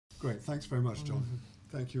Great, thanks very much, John.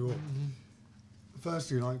 Thank you all.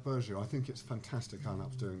 Firstly, like Berger, I think it's fantastic how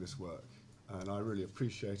NAP's doing this work, and I really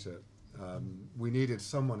appreciate it. We needed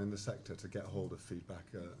someone in the sector to get hold of feedback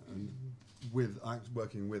and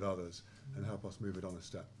working with others and help us move it on a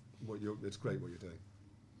step. It's great what you're doing.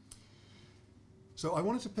 So I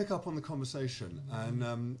wanted to pick up on the conversation,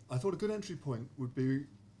 and I thought a good entry point would be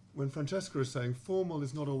when Francesca is saying formal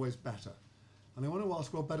is not always better. And I want to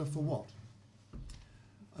ask, well, better for what?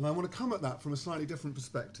 And I want to come at that from a slightly different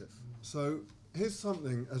perspective. So here's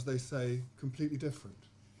something, as they say, completely different.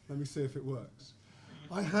 Let me see if it works.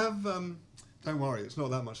 I have, don't worry, it's not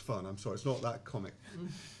that much fun. I'm sorry, it's not that comic.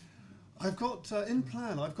 I've got, in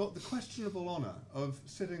plan, I've got the questionable honour of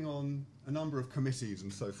sitting on a number of committees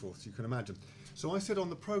and so forth, you can imagine. So I sit on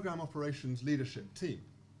the Programme Operations Leadership Team.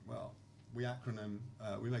 Well, we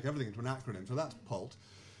make everything into an acronym, so that's POLT.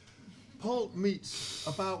 POLT meets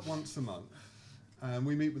about once a month, and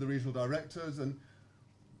we meet with the regional directors, and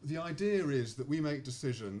the idea is that we make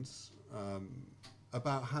decisions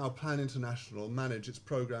about how Plan International manage its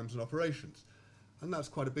programmes and operations. And that's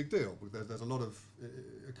quite a big deal, because there's a lot of,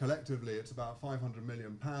 collectively it's about £500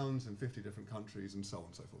 million in 50 different countries and so on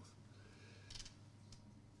and so forth.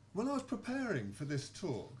 When I was preparing for this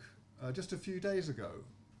talk, just a few days ago,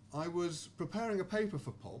 I was preparing a paper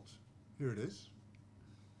for POLT. Here it is.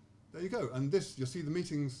 There you go. And this, you'll see the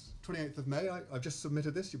meeting's 28th of May. I've just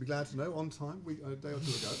submitted this, you'll be glad to know, on time, a day or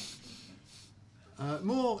two ago.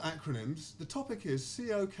 More acronyms. The topic is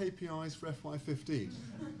CO KPIs for FY15.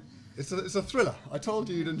 It's a thriller. I told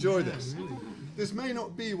you you'd enjoy this. This may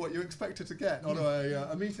not be what you expected to get on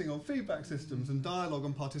a meeting on feedback systems and dialogue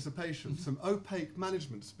on participation, some opaque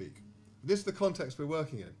management speak. This is the context we're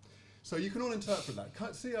working in. So you can all interpret that.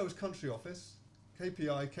 CO is country office,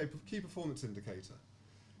 KPI, key performance indicator.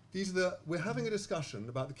 We're having a discussion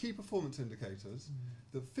about the key performance indicators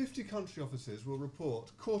that 50 country offices will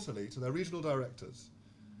report quarterly to their regional directors.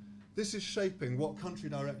 This is shaping what country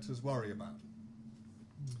directors worry about.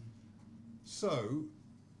 So,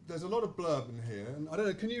 there's a lot of blurb in here, and I don't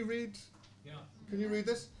know, can you read? Yeah. Can you read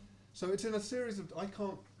this? So it's in a series of, I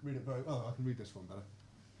can't read it very, I can read this one better.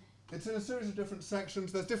 It's in a series of different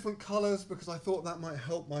sections. There's different colours because I thought that might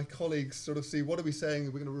help my colleagues sort of see what are we saying,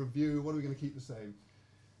 we're going to review, what are we going to keep the same.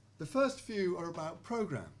 The first few are about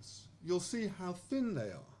programmes. You'll see how thin they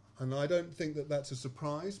are, and I don't think that that's a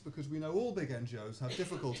surprise because we know all big NGOs have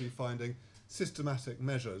difficulty finding systematic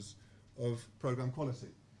measures of programme quality.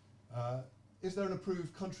 Is there an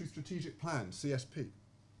approved country strategic plan, CSP?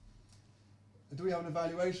 Do we have an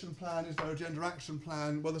evaluation plan? Is there a gender action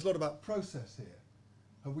plan? Well, there's a lot about process here.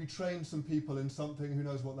 Have we trained some people in something, who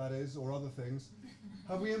knows what that is, or other things?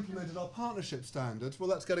 Have we implemented our partnership standards? Well,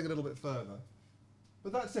 that's getting a little bit further.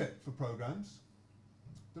 But that's it for programmes.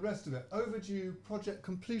 The rest of it, overdue project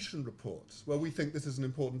completion reports, where we think this is an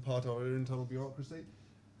important part of our internal bureaucracy.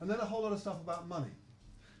 And then a whole lot of stuff about money.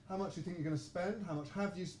 How much do you think you're going to spend? How much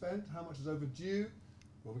have you spent? How much is overdue?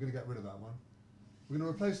 Well, we're going to get rid of that one. We're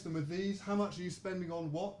going to replace them with these. How much are you spending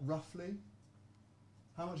on what, roughly?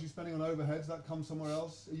 How much are you spending on overheads? That comes somewhere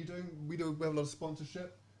else. We have a lot of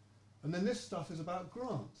sponsorship. And then this stuff is about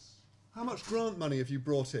grants. How much grant money have you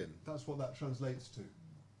brought in? That's what that translates to.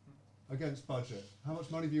 Against budget. How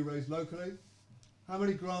much money have you raised locally? How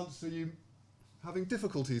many grants are you having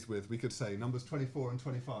difficulties with, we could say, numbers 24 and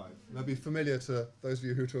 25. They'll be familiar to those of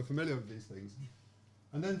you who are familiar with these things.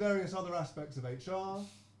 And then various other aspects of HR.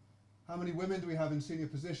 How many women do we have in senior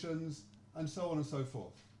positions? And so on and so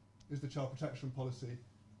forth. Is the child protection policy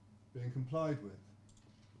being complied with?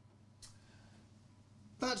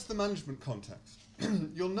 That's the management context.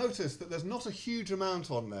 You'll notice that there's not a huge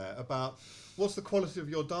amount on there about what's the quality of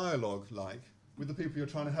your dialogue like with the people you're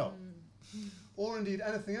trying to help. Or indeed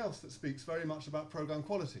anything else that speaks very much about programme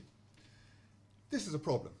quality. This is a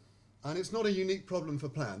problem, and it's not a unique problem for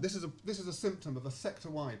Plan. This is a symptom of a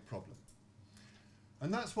sector-wide problem.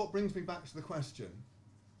 And that's what brings me back to the question,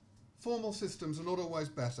 formal systems are not always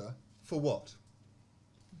better, for what?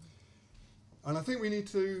 And I think we need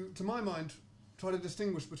to my mind, try to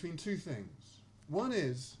distinguish between two things. One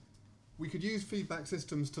is, we could use feedback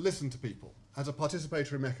systems to listen to people as a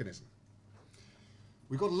participatory mechanism.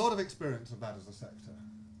 We've got a lot of experience of that as a sector.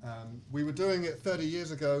 We were doing it 30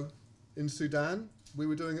 years ago in Sudan. We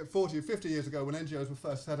were doing it 40 or 50 years ago when NGOs were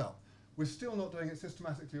first set up. We're still not doing it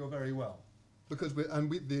systematically or very well. Because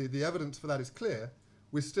the evidence for that is clear.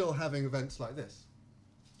 We're still having events like this.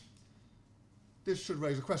 This should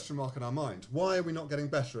raise a question mark in our mind. Why are we not getting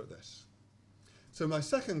better at this? So my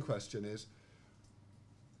second question is,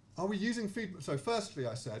 are we using feedback? So firstly,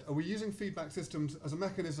 I said, are we using feedback systems as a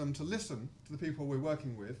mechanism to listen to the people we're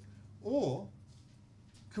working with, or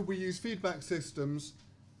could we use feedback systems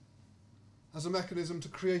as a mechanism to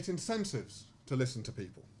create incentives to listen to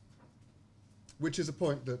people? Which is a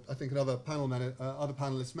point that I think other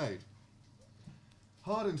panelists made.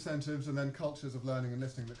 Hard incentives and then cultures of learning and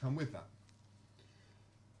listening that come with that.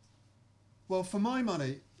 Well, for my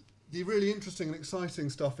money, the really interesting and exciting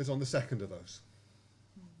stuff is on the second of those.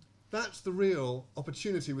 That's the real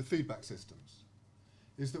opportunity with feedback systems,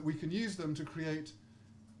 is that we can use them to create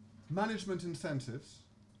management incentives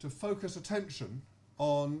to focus attention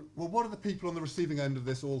on, well, what do the people on the receiving end of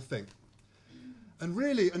this all think? And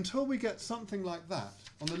really, until we get something like that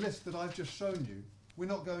on the list that I've just shown you, we're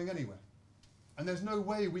not going anywhere. And there's no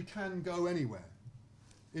way we can go anywhere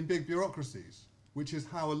in big bureaucracies, which is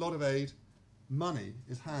how a lot of aid money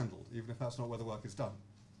is handled, even if that's not where the work is done.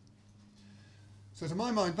 So to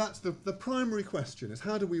my mind, that's the primary question, is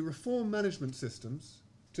how do we reform management systems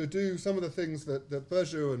to do some of the things that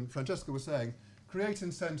Burcu and Francesca were saying, create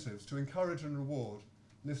incentives to encourage and reward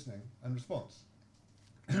listening and response.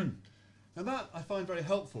 Now that I find very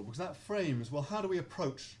helpful, because that frames, well, how do we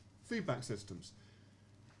approach feedback systems?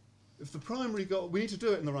 If the primary goal, we need to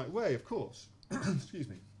do it in the right way, of course. Excuse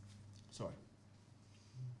me. Sorry.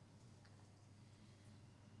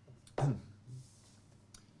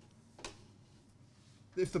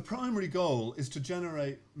 If the primary goal is to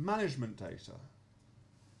generate management data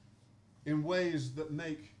in ways that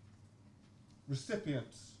make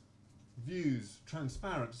recipients' views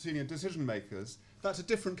transparent to senior decision makers, that's a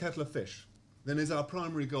different kettle of fish than is our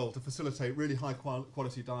primary goal to facilitate really high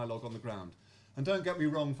quality dialogue on the ground. And don't get me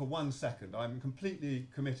wrong for 1 second, I'm completely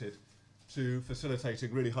committed to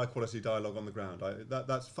facilitating really high quality dialogue on the ground.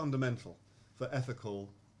 That's fundamental for ethical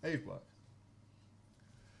aid work.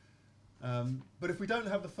 But if we don't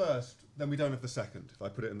have the first, then we don't have the second, if I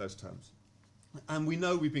put it in those terms. And we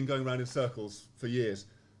know we've been going around in circles for years.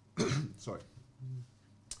 Sorry.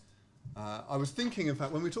 I was thinking, in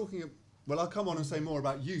fact, when we're talking, well, I'll come on and say more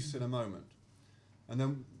about use in a moment. And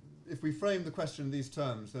then if we frame the question in these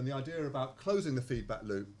terms, then the idea about closing the feedback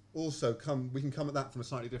loop also we can come at that from a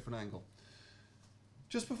slightly different angle.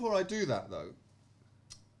 Just before I do that, though,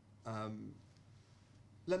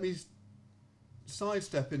 let me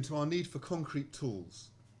sidestep into our need for concrete tools.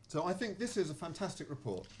 So I think this is a fantastic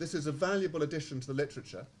report. This is a valuable addition to the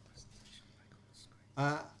literature.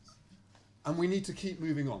 And we need to keep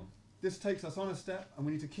moving on. This takes us on a step, and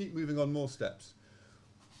we need to keep moving on more steps.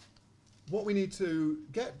 What we need to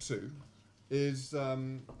get to is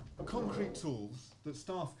concrete tools that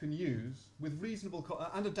staff can use with reasonable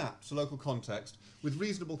and adapt to local context with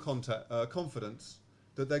reasonable confidence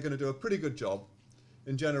that they're going to do a pretty good job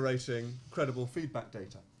in generating credible feedback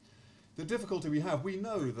data. The difficulty we have, we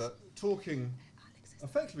know that talking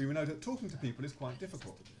to people is quite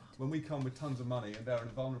difficult when we come with tons of money and they're in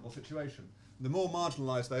a vulnerable situation. The more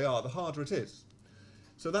marginalised they are, the harder it is.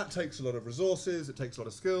 So that takes a lot of resources, it takes a lot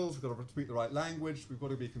of skills, we've got to speak the right language, we've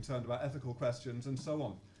got to be concerned about ethical questions and so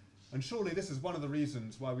on. And surely this is one of the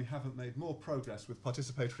reasons why we haven't made more progress with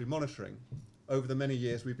participatory monitoring over the many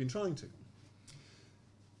years we've been trying to.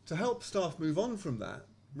 To help staff move on from that,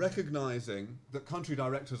 recognising that country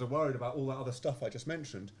directors are worried about all that other stuff I just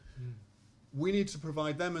mentioned, we need to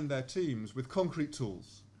provide them and their teams with concrete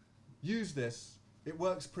tools. Use this, it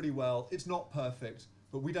works pretty well, it's not perfect,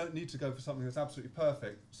 but we don't need to go for something that's absolutely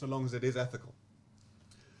perfect so long as it is ethical.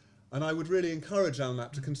 And I would really encourage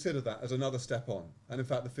ALNAP to consider that as another step on, and in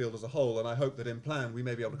fact the field as a whole, and I hope that in plan we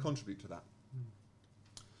may be able to contribute to that.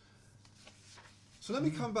 So let me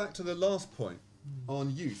come back to the last point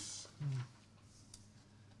on use.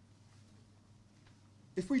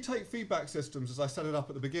 If we take feedback systems as I set it up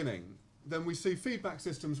at the beginning, then we see feedback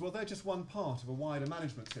systems, well, they're just one part of a wider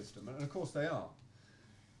management system, and of course they are.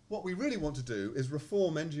 What we really want to do is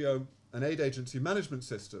reform NGO and aid agency management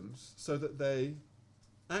systems so that they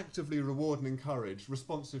actively reward and encourage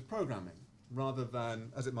responsive programming rather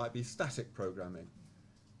than, as it might be, static programming.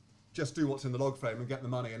 Just do what's in the log frame and get the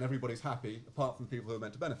money and everybody's happy, apart from the people who are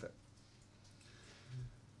meant to benefit.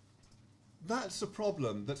 That's a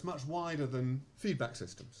problem that's much wider than feedback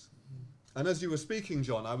systems. And as you were speaking,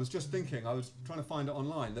 John, I was just thinking, I was trying to find it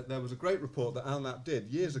online, that there was a great report that ALNAP did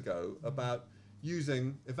years ago about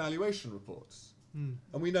using evaluation reports. And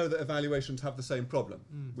we know that evaluations have the same problem.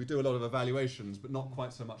 We do a lot of evaluations, but not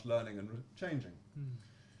quite so much learning and changing.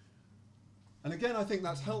 And again, I think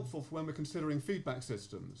that's helpful for when we're considering feedback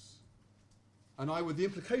systems. And the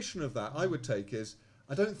implication of that I would take is,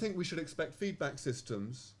 I don't think we should expect feedback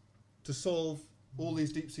systems to solve all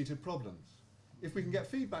these deep-seated problems. If we can get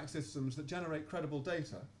feedback systems that generate credible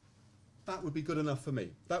data, that would be good enough for me.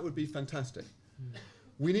 That would be fantastic.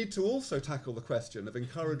 We need to also tackle the question of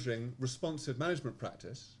encouraging responsive management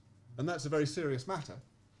practice, and that's a very serious matter.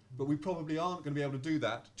 But we probably aren't going to be able to do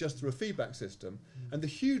that just through a feedback system. And the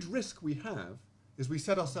huge risk we have is we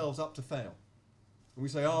set ourselves up to fail. And we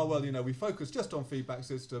say, oh, well, you know, we focus just on feedback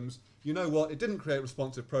systems. You know what? It didn't create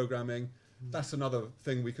responsive programming. That's another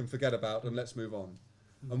thing we can forget about, and let's move on.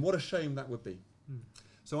 And what a shame that would be.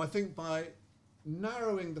 So I think by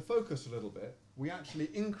narrowing the focus a little bit, we actually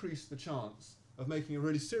increase the chance of making a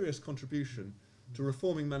really serious contribution to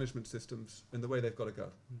reforming management systems in the way they've got to go.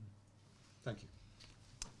 Thank you.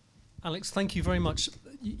 Alex, thank you very much.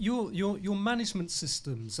 Your management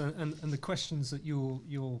systems and the questions that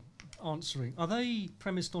you're answering, are they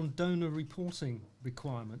premised on donor reporting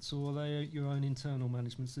requirements, or are they your own internal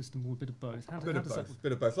management system, or a bit of both?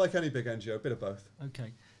 Bit of both. Like any big NGO, a bit of both.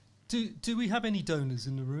 Okay. Do we have any donors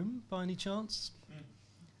in the room by any chance?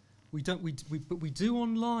 We don't. But we do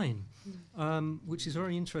online, which is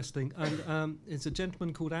very interesting. And it's a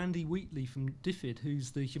gentleman called Andy Wheatley from DFID,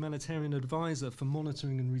 who's the humanitarian advisor for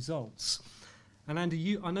monitoring and results. And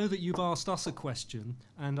Andy, I know that you've asked us a question,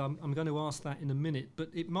 and I'm going to ask that in a minute. But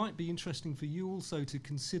it might be interesting for you also to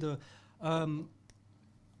consider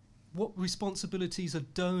what responsibilities a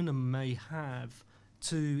donor may have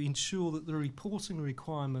to ensure that the reporting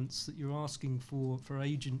requirements that you're asking for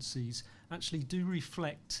agencies actually do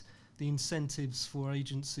reflect the incentives for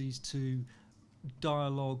agencies to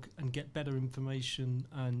dialogue and get better information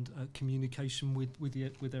and communication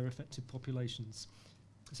with their affected populations.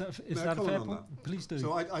 Is that a fair point? Please do.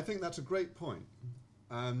 So I think that's a great point.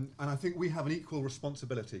 And I think we have an equal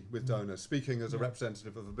responsibility with donors. Speaking as a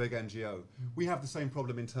representative of a big NGO, we have the same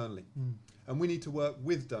problem internally. And we need to work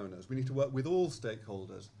with donors. We need to work with all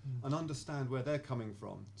stakeholders and understand where they're coming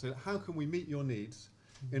from. So how can we meet your needs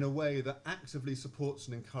in a way that actively supports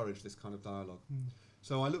and encourages this kind of dialogue?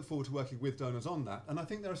 So I look forward to working with donors on that. And I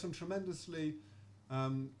think there are some tremendously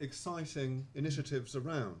exciting initiatives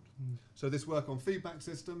around. So this work on feedback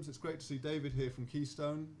systems, it's great to see David here from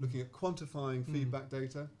Keystone looking at quantifying feedback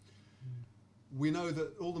data. We know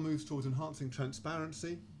that all the moves towards enhancing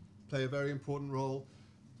transparency play a very important role.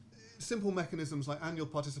 Simple mechanisms like annual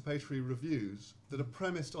participatory reviews that are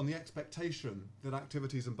premised on the expectation that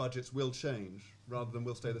activities and budgets will change rather than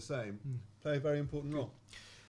will stay the same play a very important role.